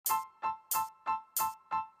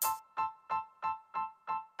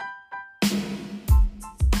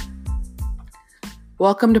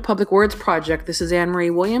Welcome to Public Words Project. This is Anne Marie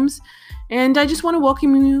Williams, and I just want to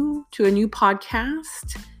welcome you to a new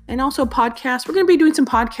podcast and also a podcast. We're going to be doing some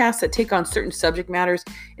podcasts that take on certain subject matters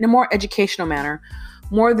in a more educational manner,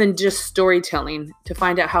 more than just storytelling, to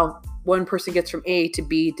find out how one person gets from A to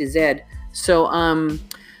B to Z. So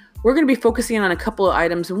we're going to be focusing on a couple of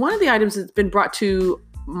items, and one of the items that's been brought to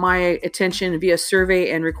my attention via survey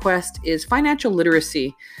and request is financial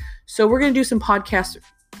literacy. So we're going to do some podcasts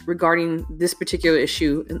regarding this particular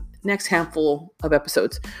issue in the next handful of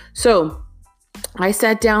episodes. So I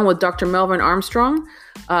sat down with Dr. Melvin Armstrong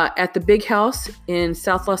at the Big House in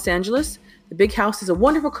South Los Angeles. The Big House is a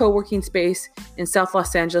wonderful co-working space in South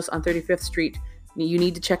Los Angeles on 35th Street. You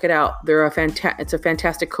need to check it out. It's a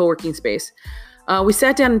fantastic co-working space. We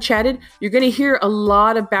sat down and chatted. You're going to hear a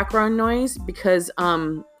lot of background noise because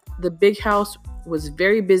the Big House was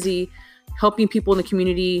very busy helping people in the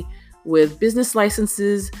community with business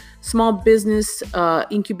licenses, small business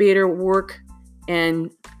incubator work, and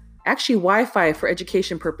actually Wi-Fi for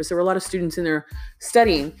education purpose. There were a lot of students in there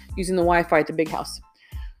studying using the Wi-Fi at the Big House.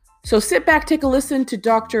 So sit back, take a listen to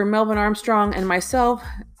Dr. Melvin Armstrong and myself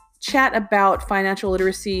chat about financial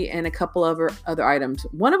literacy and a couple of other items.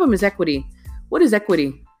 One of them is equity. What is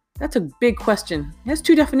equity? That's a big question. It has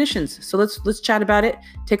two definitions. So let's chat about it.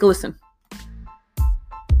 Take a listen.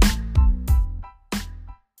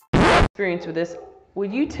 Experience with this.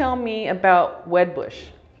 Would you tell me about Wedbush?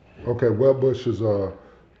 Okay, Wedbush is a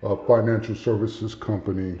financial services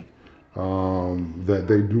company that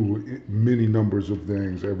they do many numbers of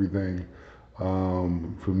things, everything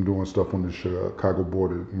from doing stuff on the Chicago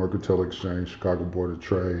Board of Mercantile Exchange, Chicago Board of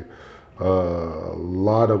Trade, a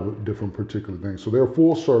lot of different particular things. So they're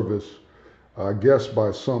full service. I guess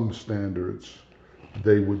by some standards,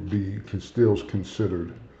 they would be still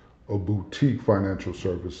considered a boutique financial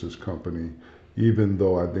services company, even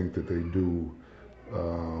though I think that they do,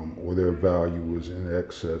 or their value is in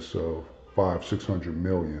excess of $500-600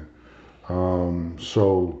 million.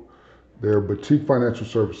 So they're a boutique financial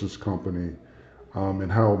services company, and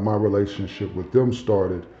how my relationship with them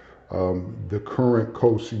started. The current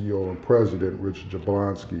co-CEO and president, Rich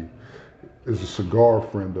Jablonski, is a cigar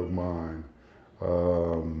friend of mine.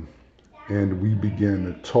 And we began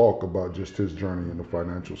to talk about just his journey into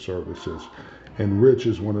financial services. And Rich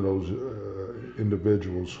is one of those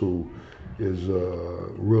individuals who is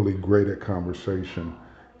really great at conversation.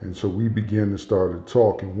 And so we began to start to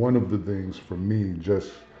talk. And one of the things for me,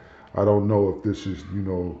 I don't know if this is,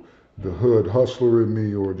 the hood hustler in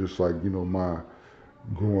me or just like, my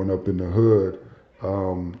growing up in the hood.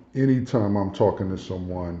 Anytime I'm talking to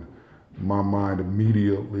someone, my mind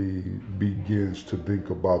immediately begins to think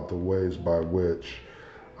about the ways by which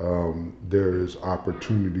there is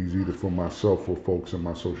opportunities either for myself or folks in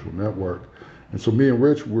my social network. And so me and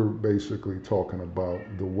Rich were basically talking about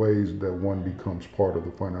the ways that one becomes part of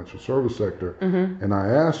the financial service sector. Mm-hmm. And I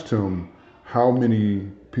asked him how many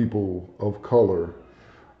people of color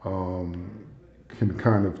can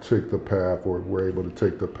kind of take the path, or were able to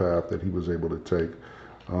take the path that he was able to take,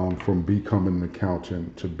 from becoming an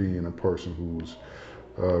accountant to being a person who's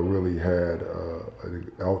really had an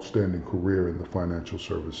outstanding career in the financial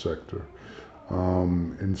service sector.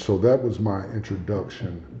 And so that was my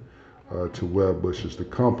introduction to Wedbush as the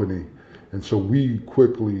company. And so we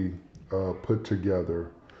quickly put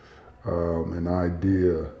together an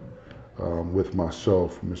idea with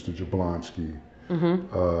myself, Mr. Jablonski,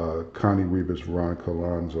 mm-hmm. Connie Rivas, Veronica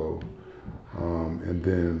Alonso, and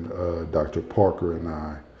then Dr. Parker and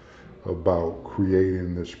I, about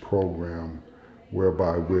creating this program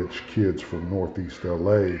whereby which kids from Northeast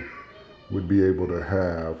LA would be able to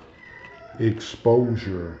have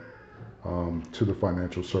exposure to the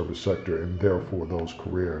financial service sector and therefore those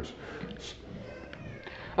careers.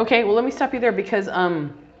 Okay, well, let me stop you there because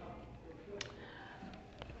well,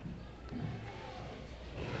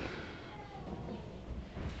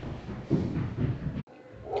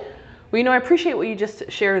 I appreciate what you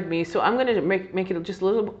just shared with me, so I'm going to make it just a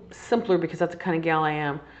little simpler because that's the kind of gal I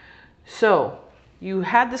am. So, you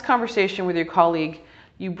had this conversation with your colleague.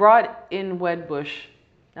 You brought in Wedbush.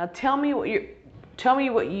 Now, tell me what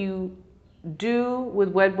you do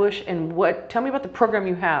with Wedbush, and tell me about the program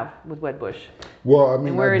you have with Wedbush. Well, I mean,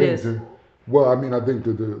 and where it is. I think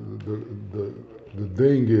that the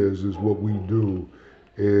thing is what we do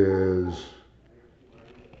is.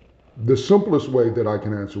 The simplest way that I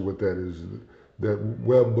can answer with that is that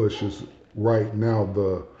Wedbush is right now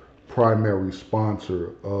the primary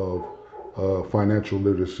sponsor of a financial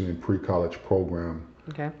literacy and pre-college program.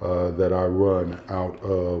 Okay. That I run out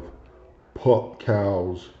of Pup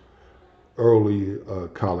Cal's early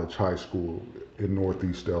college, high school in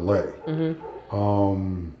Northeast LA.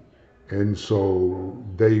 Um, and so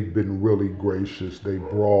they've been really gracious. They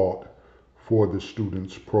brought for the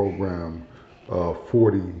students program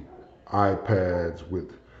 40 iPads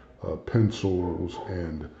with pencils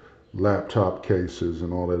and laptop cases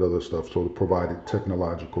and all that other stuff. So it provided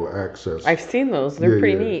technological access. I've seen those. They're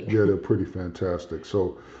pretty neat. Yeah, they're pretty fantastic.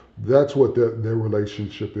 So that's what their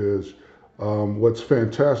relationship is. What's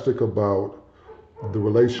fantastic about the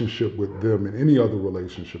relationship with them and any other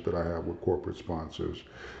relationship that I have with corporate sponsors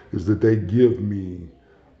is that they give me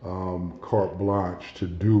carte blanche to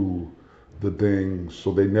do the things.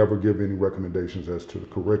 So they never give any recommendations as to the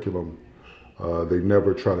curriculum. They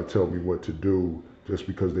never try to tell me what to do just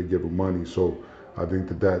because they give them money. So I think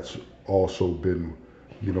that that's also been,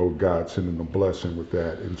 God sending a blessing with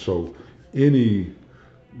that. And so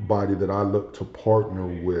anybody that I look to partner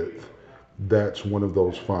with, that's one of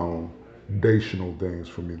those foundational things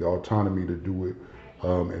for me, the autonomy to do it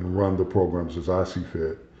and run the programs as I see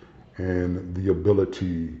fit, and the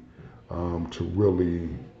ability to really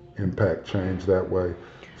impact change that way.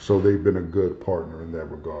 So they've been a good partner in that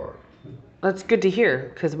regard. That's good to hear,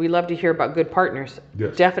 because we love to hear about good partners.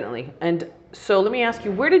 Yes. Definitely. And so let me ask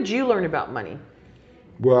you, where did you learn about money?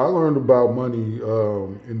 Well, I learned about money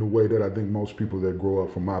in the way that I think most people that grow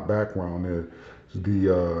up from my background is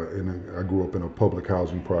I grew up in a public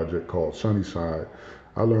housing project called Sunnyside.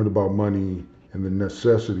 I learned about money and the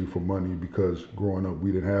necessity for money because growing up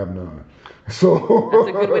we didn't have none. So that's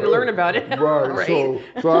a good way to learn about it. Right.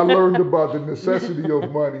 So I learned about the necessity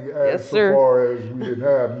of money as far as we didn't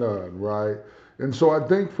have none, right? And so I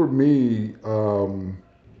think for me,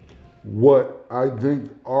 what I think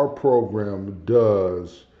our program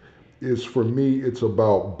does is, for me, it's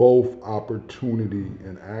about both opportunity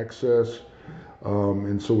and access.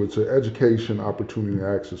 And so it's an education, opportunity, and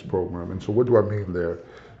access program. And so what do I mean there?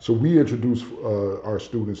 So we introduce our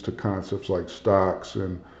students to concepts like stocks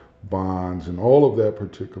and bonds and all of that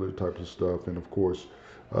particular type of stuff. And of course,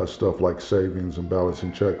 stuff like savings and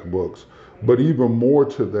balancing checkbooks. But even more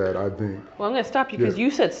to that, I think. Well, I'm going to stop you because you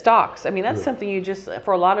said stocks. I mean, that's something you just,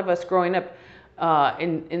 for a lot of us growing up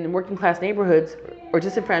in working class neighborhoods or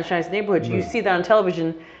disenfranchised neighborhoods, you see that on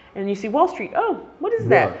television and you see Wall Street. Oh, what is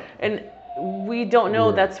that? And we don't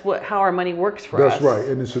know that's how our money works for us. That's right.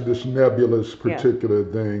 And it's this nebulous particular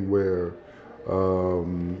thing where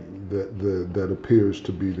that appears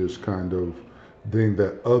to be this kind of thing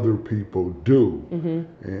that other people do.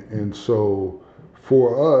 And so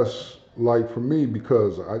for us, like for me,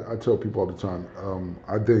 because I tell people all the time,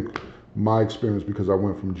 I think my experience, because I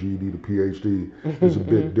went from GED to PhD, is a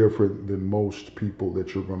bit different than most people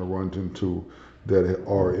that you're going to run into that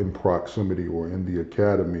are in proximity or in the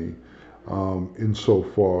academy.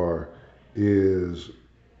 Insofar is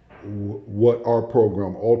what our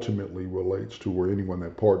program ultimately relates to, or anyone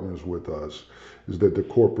that partners with us, is that the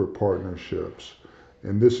corporate partnerships,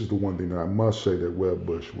 and this is the one thing that I must say that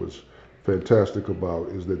Wedbush was fantastic about,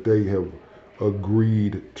 is that they have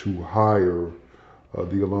agreed to hire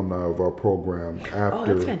the alumni of our program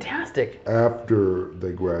that's fantastic. After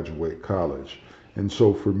they graduate college. And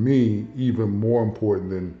so for me, even more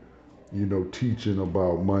important than teaching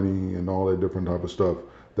about money and all that different type of stuff,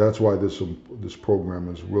 that's why this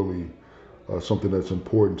program is really something that's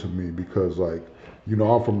important to me, because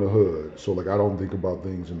I'm from the hood, so I don't think about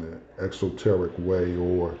things in the exoteric way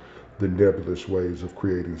or the nebulous ways of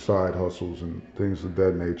creating side hustles and things of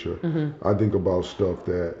that nature. I think about stuff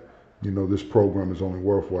that, this program is only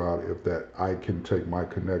worthwhile if that I can take my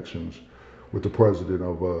connections with the president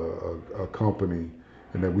of a company,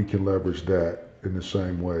 and that we can leverage that in the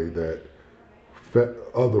same way that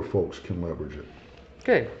other folks can leverage it.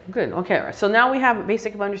 Good. Okay, so now we have a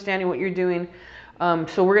basic of understanding what you're doing.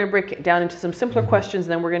 So we're going to break it down into some simpler questions,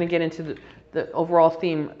 and then we're going to get into the overall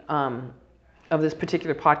theme of this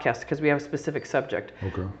particular podcast, because we have a specific subject,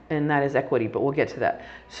 and that is equity, but we'll get to that.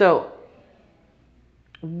 So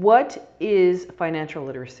what is financial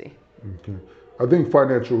literacy? Okay. I think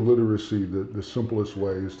financial literacy, the simplest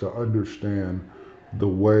way is to understand the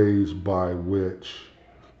ways by which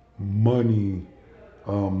money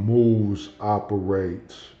moves,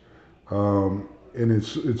 operates, and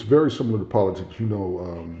it's very similar to politics.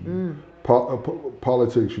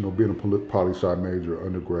 Politics. Being a poli-sci major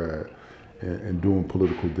undergrad and doing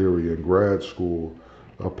political theory in grad school,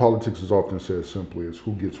 politics is often said simply as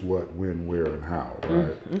who gets what, when, where, and how.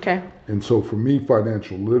 Right. Okay. And so for me,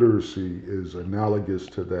 financial literacy is analogous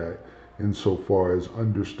to that, insofar as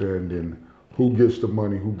understanding who gets the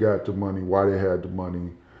money, who got the money, why they had the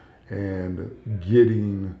money, and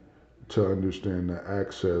getting to understand the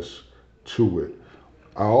access to it.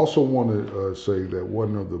 I also want to say that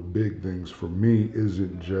one of the big things for me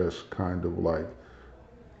isn't just kind of like,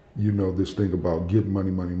 this thing about get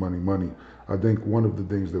money, money, money, money. I think one of the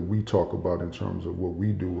things that we talk about in terms of what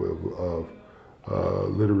we do of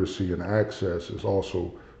literacy and access is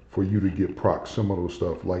also for you to get proximal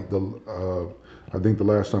stuff. Like I think the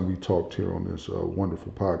last time we talked here on this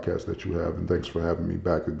wonderful podcast that you have, and thanks for having me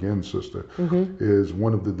back again, sister, is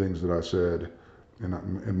one of the things that I said,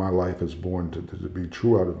 and my life has born to be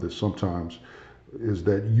true out of this sometimes, is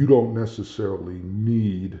that you don't necessarily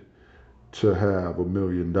need to have $1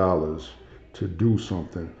 million to do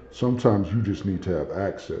something. Sometimes you just need to have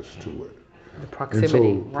access to it. The And proximity,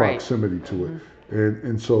 so right? proximity to it.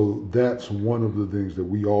 And so that's one of the things that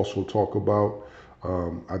we also talk about.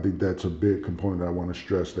 I think that's a big component I want to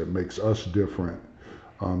stress that makes us different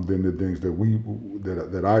than the things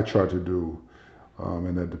that I try to do,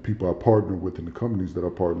 and that the people I partner with and the companies that I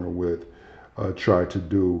partner with try to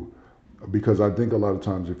do. Because I think a lot of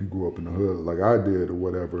times if you grew up in the hood like I did or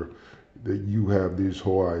whatever, that you have this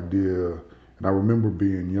whole idea. And I remember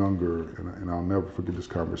being younger, and I'll never forget this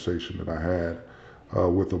conversation that I had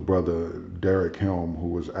with a brother, Derek Helm, who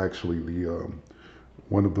was actually the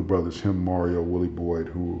one of the brothers, him, Mario, Willie Boyd,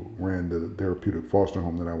 who ran the therapeutic foster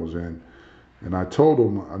home that I was in. And I told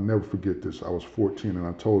him, I'll never forget this. I was 14, and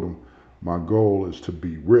I told him, my goal is to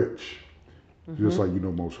be rich, just like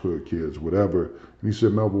most hood kids, whatever. And he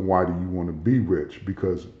said, Melvin, why do you want to be rich?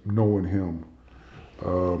 Because knowing him,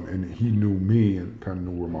 and he knew me and kind of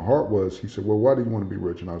knew where my heart was. He said, well, why do you want to be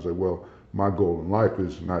rich? And I was like, well, my goal in life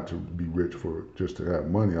is not to be rich for just to have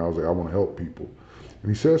money. I was like, I want to help people. And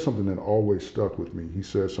he said something that always stuck with me. He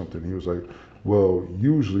said something, he was like, well,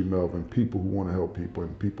 usually, Melvin, people who want to help people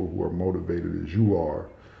and people who are motivated as you are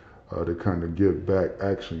to kind of give back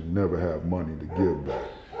actually never have money to give back,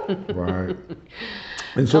 right?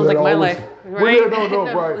 And so Sounds like my always, life, well, right? yeah,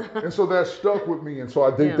 no, right. And so that stuck with me. And so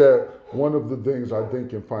I think that one of the things I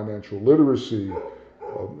think in financial literacy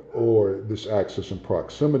or this access and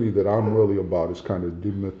proximity that I'm really about is kind of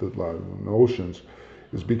demythifying notions,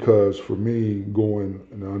 is because for me, going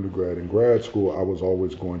in undergrad and grad school, I was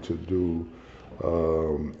always going to do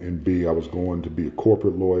I was going to be a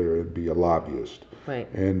corporate lawyer and be a lobbyist. Right.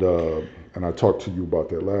 And I talked to you about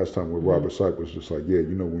that last time where Robert Sykes was just like, yeah,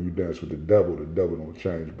 when you dance with the devil don't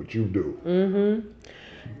change, but you do.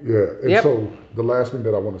 Yeah. And so the last thing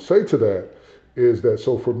that I want to say to that is that,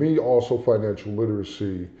 so for me also financial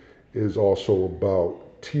literacy is also about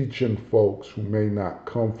teaching folks who may not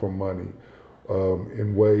come from money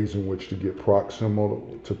in ways in which to get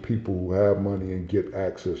proximal to people who have money and get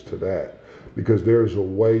access to that. Because there's a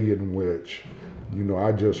way in which,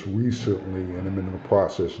 I just recently, and I'm in the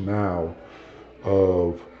process now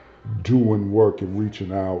of doing work and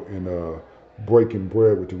reaching out and breaking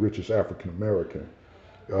bread with the richest African American.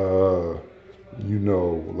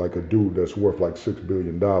 Like a dude that's worth like $6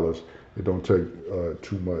 billion. It don't take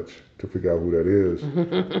too much to figure out who that is.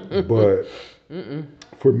 But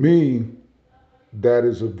for me, that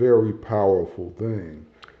is a very powerful thing.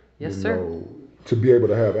 Yes, sir. To be able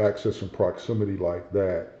to have access and proximity like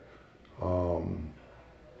that.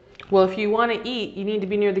 Well, if you want to eat, you need to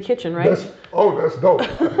be near the kitchen, right? That's dope.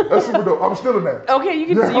 That's super dope. I'm still in that. Okay, you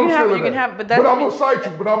can have, but that's. But I'm gonna cite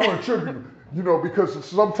you, but I'm gonna attribute because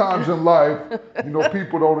sometimes in life,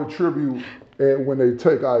 people don't attribute, and when they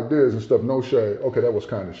take ideas and stuff, no shade. Okay, that was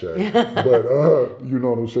kind of shade, but you know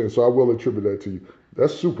what I'm saying. So I will attribute that to you.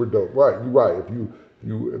 That's super dope. Right, you're right. If you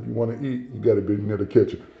want to eat, you got to be near the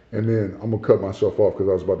kitchen. And then I'm gonna cut myself off because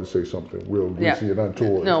I was about to say something real greasy and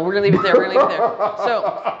untoward. No, we're gonna leave it there.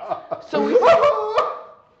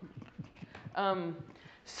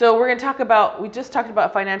 So we're gonna talk about. We just talked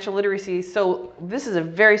about financial literacy. So this is a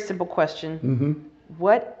very simple question.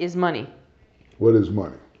 What is money? What is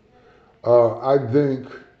money? I think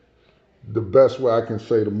the best way I can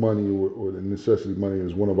say the money or the necessity of money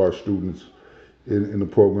is one of our students in the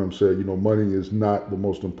program said, money is not the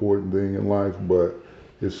most important thing in life, but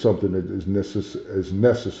it's something that is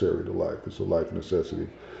necessary to life. It's a life necessity.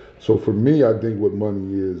 So for me, I think what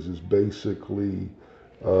money is basically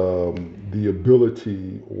the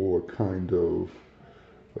ability or kind of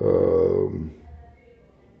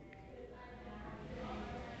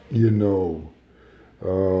in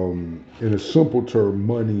a simple term,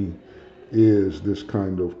 money is this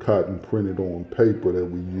kind of cotton printed on paper that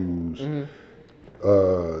we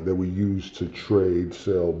use to trade,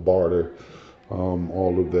 sell, barter,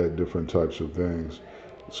 all of that different types of things.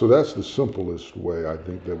 So that's the simplest way I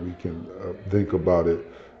think that we can think about it.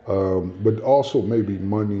 But also maybe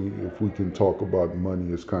money, if we can talk about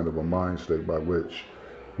money as kind of a mind state by which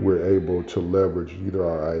we're able to leverage either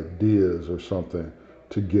our ideas or something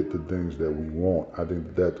to get the things that we want. I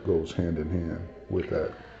think that goes hand in hand with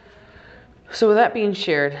that. So with that being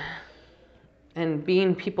shared, and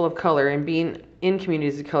being people of color and being in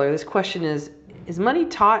communities of color, this question is money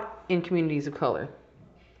taught in communities of color?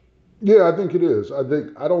 Yeah, I think it is. I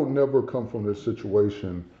don't never come from this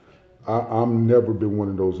situation. I'm never been one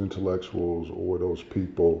of those intellectuals or those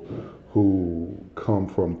people who come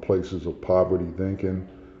from places of poverty thinking.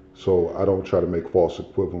 So I don't try to make false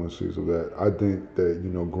equivalencies of that. I think that,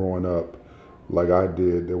 growing up like I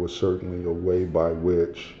did, there was certainly a way by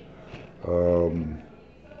which, um,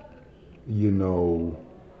 you know,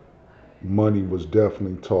 money was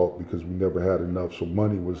definitely taught because we never had enough. So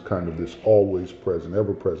money was kind of this always present,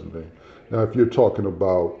 ever present thing. Now, if you're talking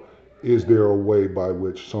about, is there a way by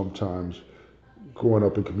which sometimes growing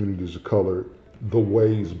up in communities of color, the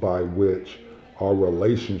ways by which our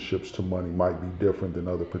relationships to money might be different than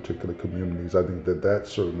other particular communities, I think that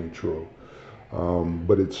that's certainly true.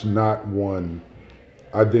 But it's not one,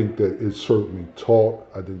 I think that it's certainly taught.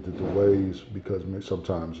 I think that the ways, because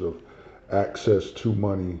sometimes of access to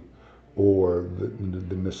money or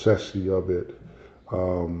the necessity of it,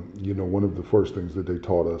 one of the first things that they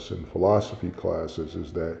taught us in philosophy classes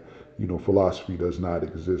is that, philosophy does not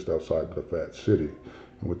exist outside of the fat city.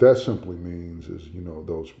 And what that simply means is,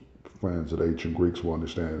 those friends of ancient Greeks will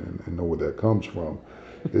understand and know where that comes from,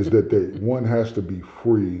 is that one has to be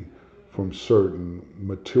free from certain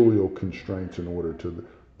material constraints in order to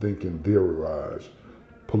think and theorize.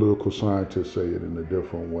 Political scientists say it in a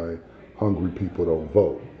different way. Hungry people don't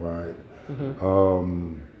vote, right?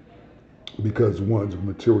 Because one's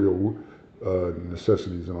material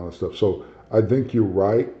necessities and all that stuff. So I think you're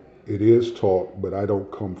right. It is taught, but I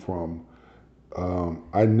don't come from,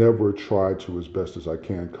 I never try to, as best as I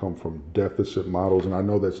can, come from deficit models. And I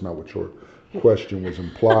know that's not what your question was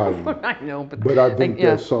implying. I know, but I think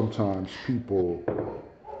that sometimes people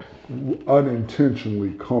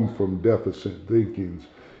unintentionally come from deficit thinkings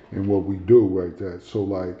in what we do, right? So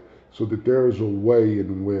that there is a way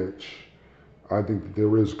in which I think that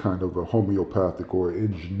there is kind of a homeopathic or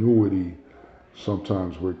ingenuity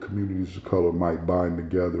sometimes where communities of color might bind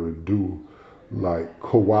together and do like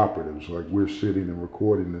cooperatives, like we're sitting and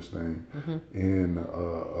recording this thing in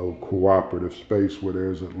a cooperative space where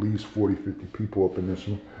there's at least 40, 50 people up in this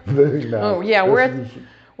thing now. Oh yeah, we're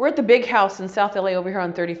at the big house in South LA over here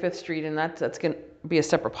on 35th Street, and that's going to be a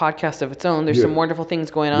separate podcast of its own. There's some wonderful things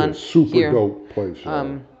going on super here. Dope place.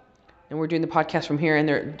 And we're doing the podcast from here, and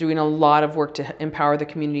they're doing a lot of work to empower the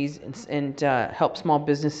communities and help small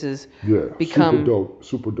businesses become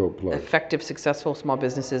super dope place. Effective, successful small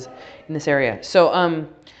businesses in this area. So,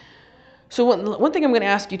 so one thing I'm going to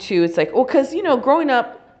ask you too, it's like, because growing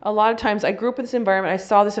up, a lot of times I grew up in this environment. I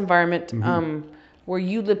saw this environment where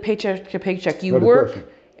you live paycheck to paycheck. You work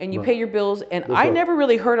and you pay your bills, and I never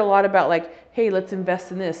really heard a lot about like, hey, let's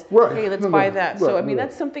invest in this. Right. Hey, let's buy that. So I mean,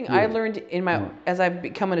 that's something I learned in my as I've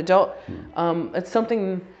become an adult. It's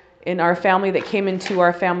something in our family that came into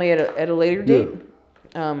our family at a later date.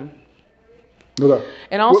 And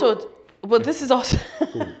also, this is also.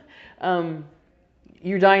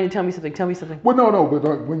 You're dying to tell me something. Tell me something. Well, no,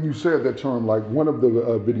 but when you said that term, like one of the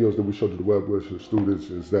videos that we showed to the WebWisher students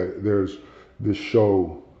is that there's this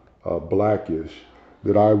show, Blackish,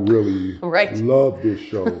 that I really love this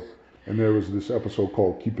show. And there was this episode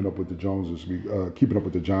called Keeping Up with the Joneses, Keeping Up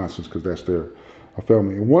with the Johnsons, because that's their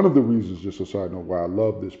family. And one of the reasons, just a side note, why I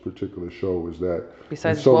love this particular show is that...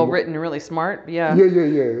 Besides it's well written and really smart, Yeah,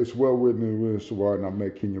 it's well written and really smart, and I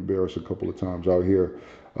met Kenya Barris a couple of times out here.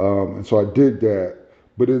 And so I did that.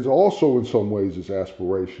 But it's also, in some ways, it's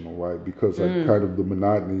aspirational, right? Because kind of the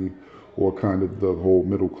monotony or kind of the whole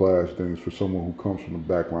middle class things for someone who comes from the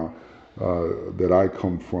background that I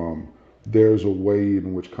come from, there's a way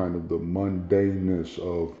in which kind of the mundaneness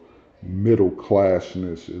of middle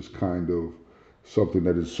classness is kind of something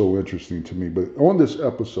that is so interesting to me. But on this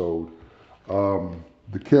episode,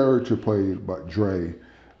 the character played by Dre,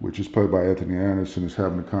 which is played by Anthony Anderson, is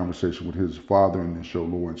having a conversation with his father in the show,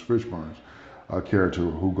 Lawrence Fishburne's character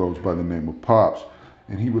who goes by the name of Pops.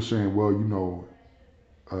 And he was saying, well,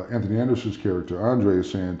 Anthony Anderson's character, Andre,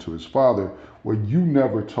 is saying to his father, well, you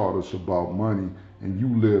never taught us about money and you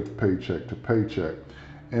lived paycheck to paycheck.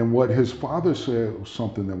 And what his father said was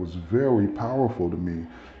something that was very powerful to me.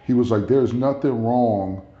 He was like, there's nothing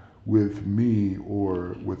wrong with me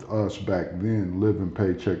or with us back then living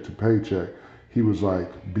paycheck to paycheck. He was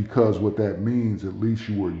like, because what that means, at least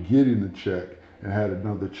you were getting a check and had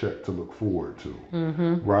another check to look forward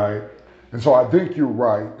to, right? And so I think you're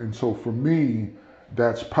right. And so for me,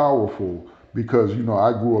 that's powerful because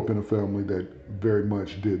I grew up in a family that very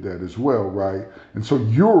much did that as well, right? And so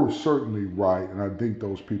you're certainly right, and I think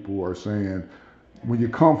those people are saying when you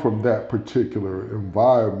come from that particular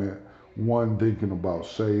environment, one thinking about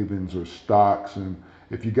savings or stocks, and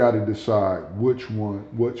if you got to decide which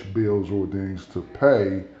bills or things to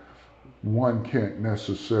pay, one can't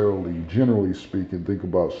necessarily, generally speaking, think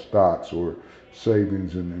about stocks or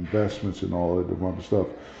savings and investments and all that other stuff.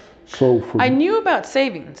 So I knew about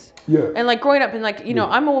savings. Yeah. And like growing up, and like,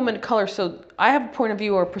 I'm a woman of color, so I have a point of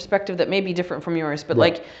view or perspective that may be different from yours. But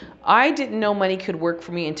right. like, I didn't know money could work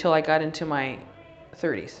for me until I got into my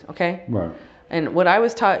 30s. Okay. Right. And what I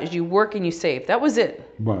was taught is you work and you save. That was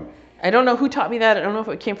it. Right. I don't know who taught me that. I don't know if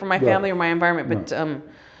it came from my family or my environment,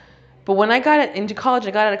 but when I got into college,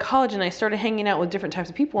 I got out of college and I started hanging out with different types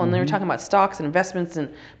of people, and they were talking about stocks and investments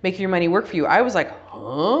and making your money work for you. I was like,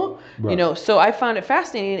 huh? Right. So I found it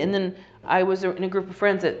fascinating, and then I was in a group of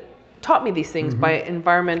friends that taught me these things by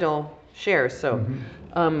environmental shares. So,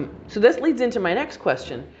 so this leads into my next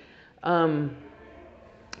question: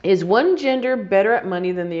 is one gender better at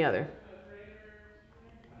money than the other?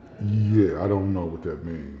 Yeah, I don't know what that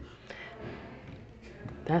means.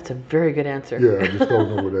 That's a very good answer. Yeah, I just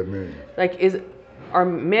don't know what that means. Like, are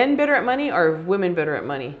men better at money or are women better at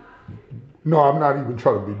money? No, I'm not even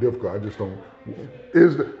trying to be difficult. I just don't.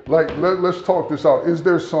 Let's talk this out. Is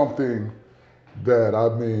there something that I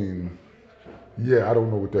don't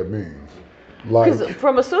know what that means. Because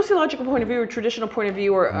from a sociological point of view or traditional point of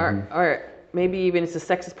view, or maybe even it's a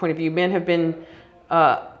sexist point of view, men have been,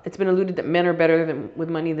 it's been alluded that men are better with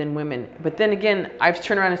money than women. But then again, I've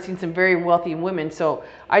turned around and seen some very wealthy women. So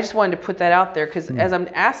I just wanted to put that out there because as I'm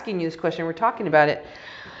asking you this question, we're talking about it,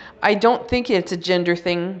 I don't think it's a gender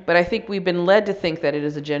thing, but I think we've been led to think that it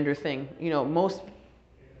is a gender thing.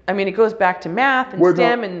 It goes back to math and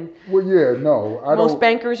STEM and most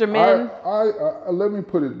bankers are men. Let me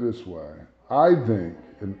put it this way. I think,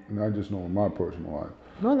 and I just know in my personal life.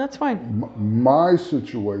 No, that's fine. My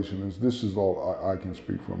situation this is all I can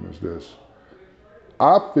speak from is this.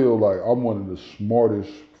 I feel like I'm one of the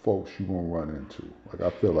smartest folks you're going to run into. Like,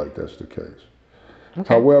 I feel like that's the case.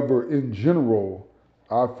 Okay. However, in general,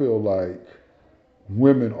 I feel like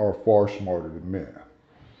women are far smarter than men,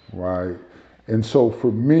 right? And so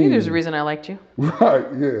for me, there's a reason I liked you. Right,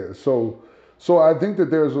 yeah. So I think that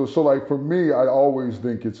for me, I always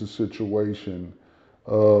think it's a situation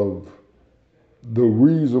of the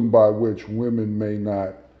reason by which women may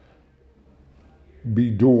not be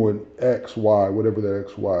doing X, Y, whatever that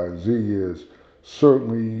X, Y, and Z is,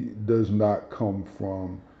 certainly does not come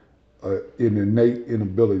from an innate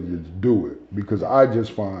inability to do it. Because I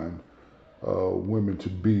just find women to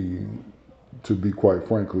be quite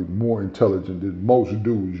frankly more intelligent than most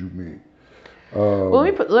dudes you meet. Well,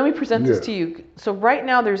 let me present this to you. So right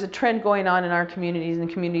now there's a trend going on in our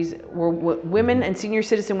communities where women and senior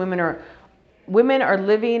citizen women are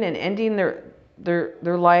living and ending their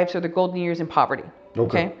lives or their golden years in poverty.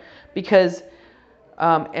 Okay? Because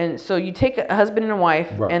and so you take a husband and a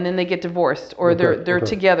wife, right, and then they get divorced, or they're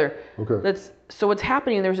together. Okay. So what's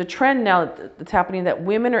happening? There's a trend now that's happening that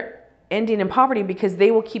women are ending in poverty because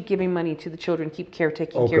they will keep giving money to the children, keep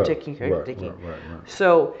caretaking. Right.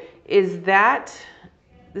 So is that,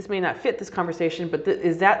 this may not fit this conversation, but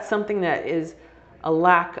is that something that is a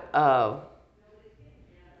lack of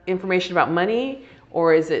information about money,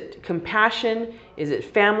 or is it compassion? Is it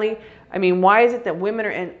family? I mean, why is it that women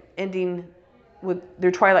are ending with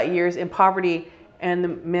their twilight years in poverty and the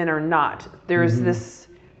men are not? There's this,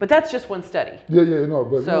 but that's just one study. No,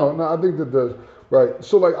 I think that right.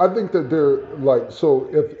 So I think that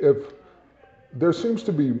if there seems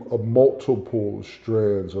to be a multiple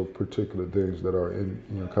strands of particular things that are in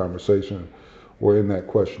your conversation or in that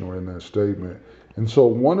question or in that statement. And so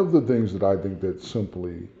one of the things that I think that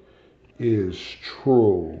simply is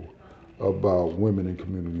true about women in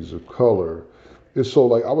communities of color is I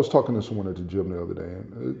was talking to someone at the gym the other day,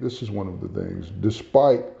 and this is one of the things,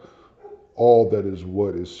 despite all that is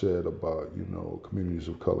what is said about, communities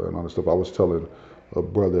of color and all that stuff. I was telling a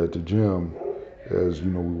brother at the gym, as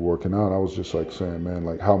we were working out, I was just saying,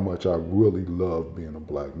 man, how much I really love being a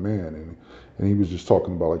black man. And he was just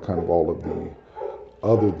talking about kind of all of the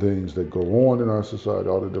other things that go on in our society,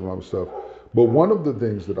 all the different other stuff. But one of the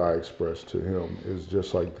things that I expressed to him is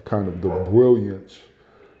just kind of the brilliance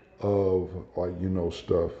of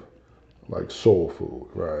stuff like soul food,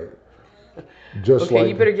 right? Just okay,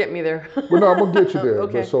 you better get me there. Well, no, I'm gonna get you there.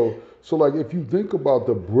 Okay. But so if you think about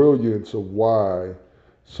the brilliance of why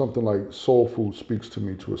something like soul food speaks to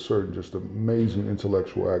me to a certain just amazing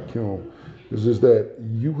intellectual acumen, is that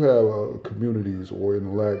you have communities or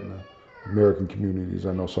in Latin American communities.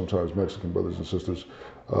 I know sometimes Mexican brothers and sisters.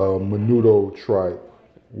 Menudo tripe,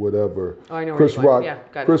 whatever. Oh, I know where Chris you're going. Rock. Yeah,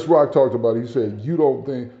 got it. Chris Rock talked about it. He said, "You don't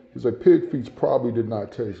think." He's like, pig feet probably did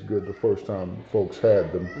not taste good the first time folks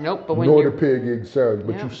had them. Nope, but when nor you're... the pig egg sandwich,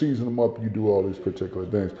 but Yeah. you season them up, you do all these particular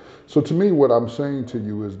things. So to me, what I'm saying to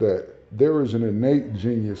you is that there is an innate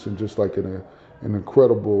genius and just like an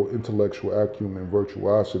incredible intellectual acumen and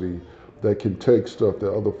virtuosity that can take stuff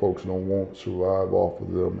that other folks don't want, survive off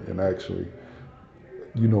of them, and actually,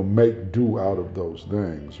 make do out of those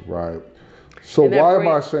things, right? So why am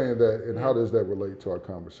I saying that, and how does that relate to our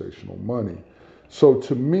conversation on money? So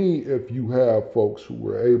to me, if you have folks who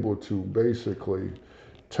were able to basically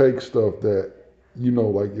take stuff that,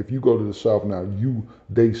 like if you go to the South now,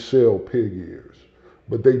 they sell pig ears.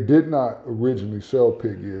 But they did not originally sell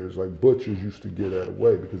pig ears like butchers used to get that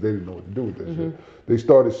away because they didn't know what to do with that shit. They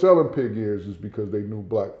started selling pig ears is because they knew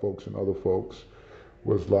black folks and other folks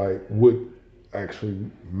would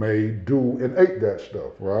actually made, do, and ate that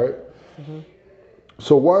stuff, right?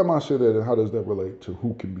 So why am I saying that, and how does that relate to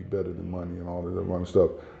who can be better than money and all of that kind of stuff?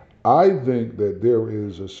 I think that there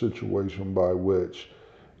is a situation by which,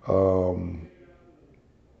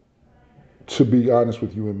 to be honest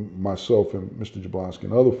with you and myself and Mr. Jablonski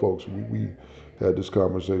and other folks, we had this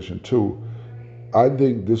conversation too. I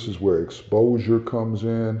think this is where exposure comes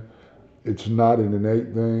in. It's not an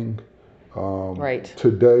innate thing. Right.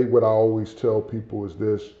 Today, what I always tell people is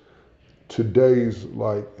this. Today's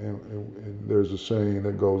like, and there's a saying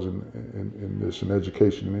that goes in this, in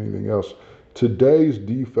education and anything else, today's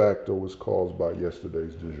de facto is caused by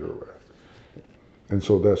yesterday's de jure. And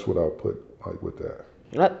so that's what I put like with that.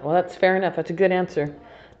 Well, that's fair enough. That's a good answer.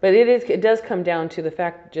 But it does come down to the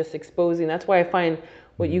fact just exposing. That's why I find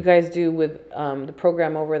what you guys do with the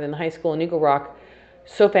program over in the high school in Eagle Rock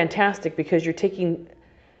so fantastic, because you're taking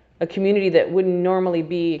a community that wouldn't normally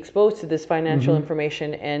be exposed to this financial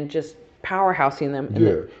information and just powerhousing them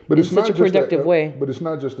in such a productive way. But it's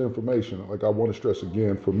not just information. Like I want to stress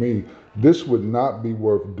again, for me, this would not be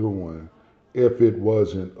worth doing if it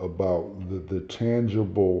wasn't about the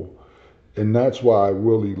tangible, and that's why I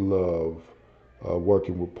really love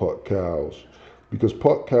working with Puck Cows, because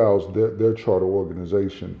Puck Cows, their charter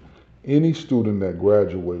organization, any student that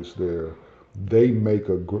graduates there, they make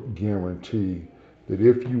a guarantee that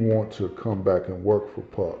if you want to come back and work for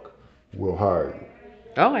Puck, we'll hire you.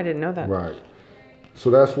 Oh, I didn't know that. Right. So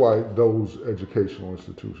that's why those educational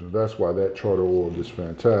institutions, that's why that charter org is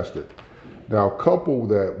fantastic. Now, couple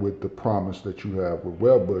that with the promise that you have with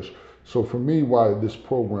Webbush. So for me, why this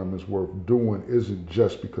program is worth doing isn't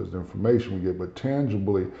just because of the information we get, but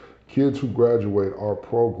tangibly, kids who graduate our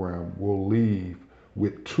program will leave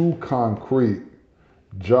with 2 concrete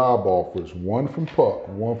job offers, one from Puck,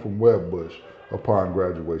 one from Webbush, upon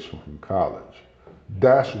graduation from college.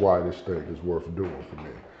 That's why this thing is worth doing for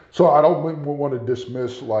me. So I don't want to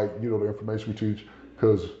dismiss the information we teach,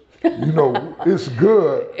 because it's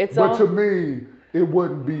good. But to me, it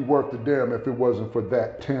wouldn't be worth the damn if it wasn't for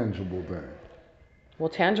that tangible thing. Well,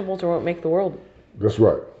 tangibles are what make the world. That's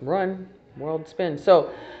right. Run, world spin.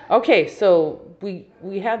 So, okay, so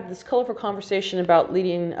we had this colorful conversation about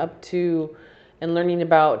leading up to and learning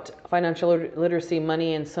about financial literacy,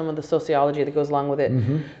 money, and some of the sociology that goes along with it.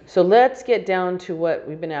 So let's get down to what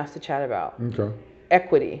we've been asked to chat about. Okay.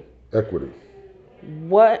 Equity. Equity.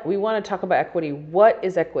 What we want to talk about equity. What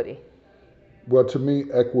is equity? Well, to me,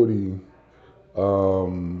 equity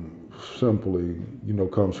simply,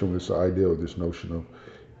 comes from this idea of this notion of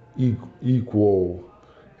equal,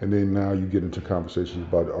 and then now you get into conversations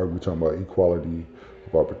about, are we talking about equality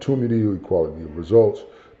of opportunity or equality of results?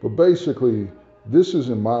 But basically, this is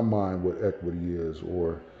in my mind what equity is,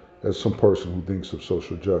 or as some person who thinks of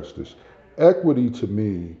social justice. Equity to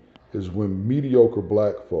me is when mediocre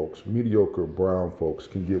black folks, mediocre brown folks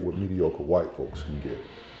can get what mediocre white folks can get.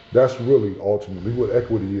 That's really ultimately what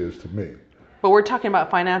equity is to me. But we're talking about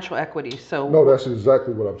financial equity, so... No, that's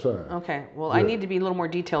exactly what I'm saying. Okay, well, yeah. I need to be a little more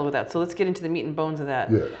detailed with that, so let's get into the meat and bones of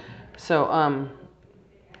that. Yeah.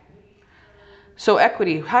 So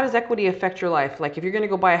equity, how does equity affect your life? Like if you're going to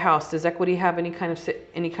go buy a house, does equity have any kind of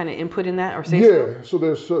input in that, or say so? So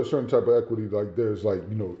there's certain type of equity, like there's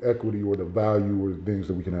equity or the value or things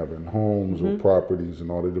that we can have in homes or properties and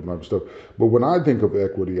all that different type of stuff. But when I think of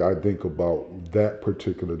equity, I think about that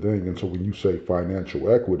particular thing. And so when you say financial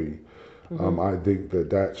equity, I think that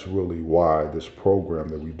that's really why this program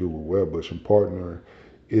that we do with Webbush and Partner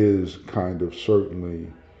is kind of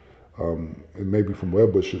certainly, and maybe from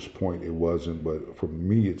Webbush's point it wasn't, but for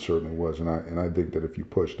me it certainly was. And I think that if you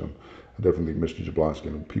push them, I definitely think Mr. Jablonski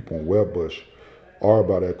and the people on Webbush are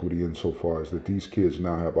about equity insofar as that these kids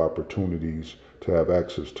now have opportunities to have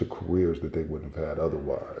access to careers that they wouldn't have had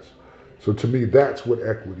otherwise. So to me, that's what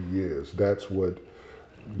equity is. That's what,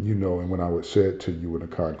 and when I would say it to you in a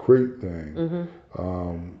concrete thing,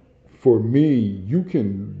 for me,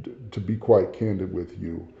 to be quite candid with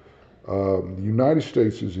you, the United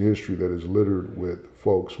States is a history that is littered with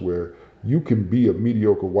folks where you can be a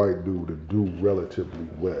mediocre white dude and do relatively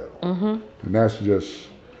well. And that's just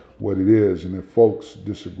what it is. And if folks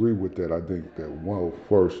disagree with that, I think that, well,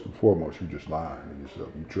 first and foremost, you're just lying to yourself.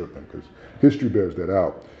 You're tripping, because history bears that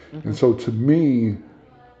out. And so to me,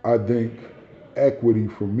 I think equity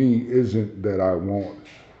for me isn't that I want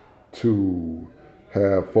to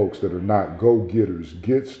have folks that are not go-getters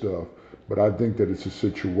get stuff, but I think that it's a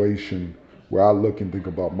situation where I look and think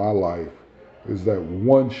about my life is that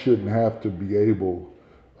one shouldn't have to be able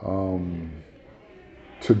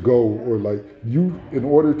to go, or like you, in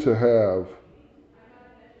order to have.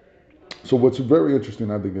 So what's very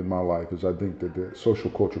interesting, I think, in my life is I think that the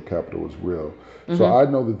social cultural capital is real. So I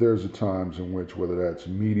know that there's times in which, whether that's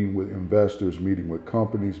meeting with investors, meeting with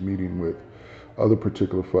companies, meeting with other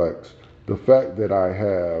particular facts, the fact that I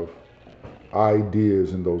have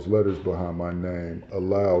ideas and those letters behind my name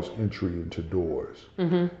allows entry into doors.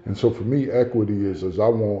 And so for me, equity is I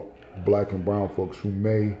want black and brown folks who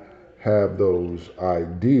may have those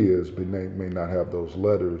ideas but may not have those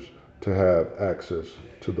letters to have access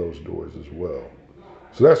to those doors as well.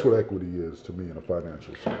 So that's what equity is to me in a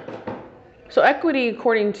financial sense. So equity,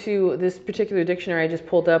 according to this particular dictionary I just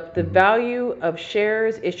pulled up, the value of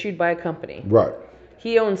shares issued by a company. Right.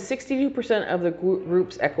 He owns 62% of the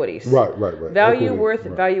group's equities. Right. Value, equity, worth,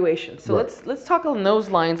 right. valuation. So let's talk on those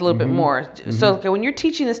lines a little bit more. So okay, when you're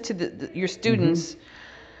teaching this to your students,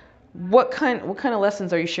 what kind of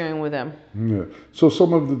lessons are you sharing with them? Yeah. So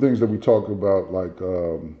some of the things that we talk about, like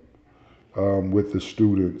with the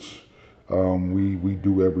students, we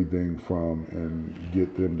do everything from and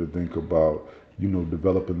get them to think about,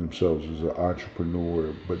 developing themselves as an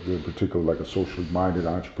entrepreneur, but in particular like a socially minded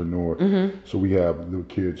entrepreneur. So we have the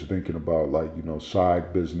kids thinking about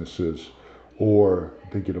side businesses, or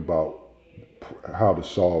thinking about how to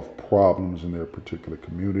solve problems in their particular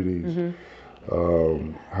communities,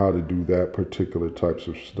 how to do that particular types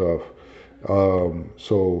of stuff.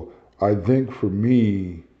 So I think for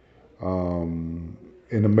me, and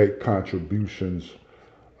to make contributions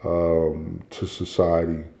to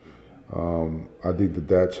society, I think that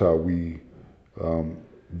that's how we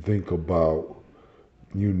think about,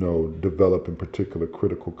 developing particular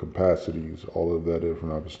critical capacities, all of that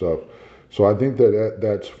different type of stuff. So I think that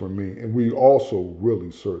that's for me. And we also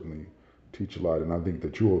really certainly teach a lot, and I think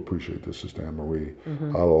that you'll appreciate this, Sister Anne-Marie,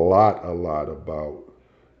 a lot about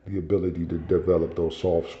the ability to develop those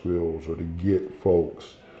soft skills, or to get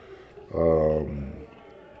folks,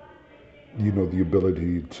 the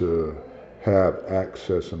ability to have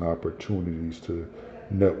access and opportunities to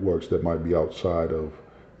networks that might be outside of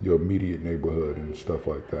your immediate neighborhood and stuff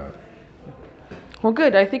like that. Well,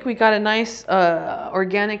 good. I think we got a nice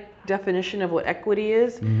organic definition of what equity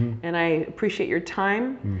is, and I appreciate your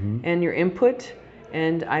time and your input,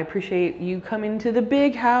 and I appreciate you coming to the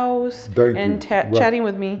big house and chatting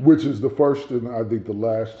with me. Which is the first and I think the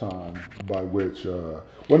last time by which,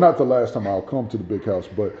 well, not the last time I'll come to the big house,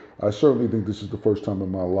 but I certainly think this is the first time in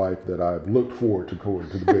my life that I've looked forward to going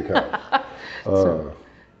to the big house.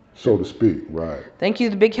 So to speak, right. Thank you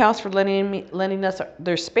to the Big House for lending us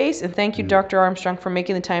their space, and thank you, Dr. Armstrong, for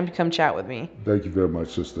making the time to come chat with me. Thank you very much,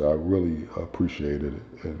 sister. I really appreciate it,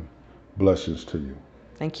 and blessings to you.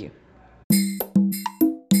 Thank you.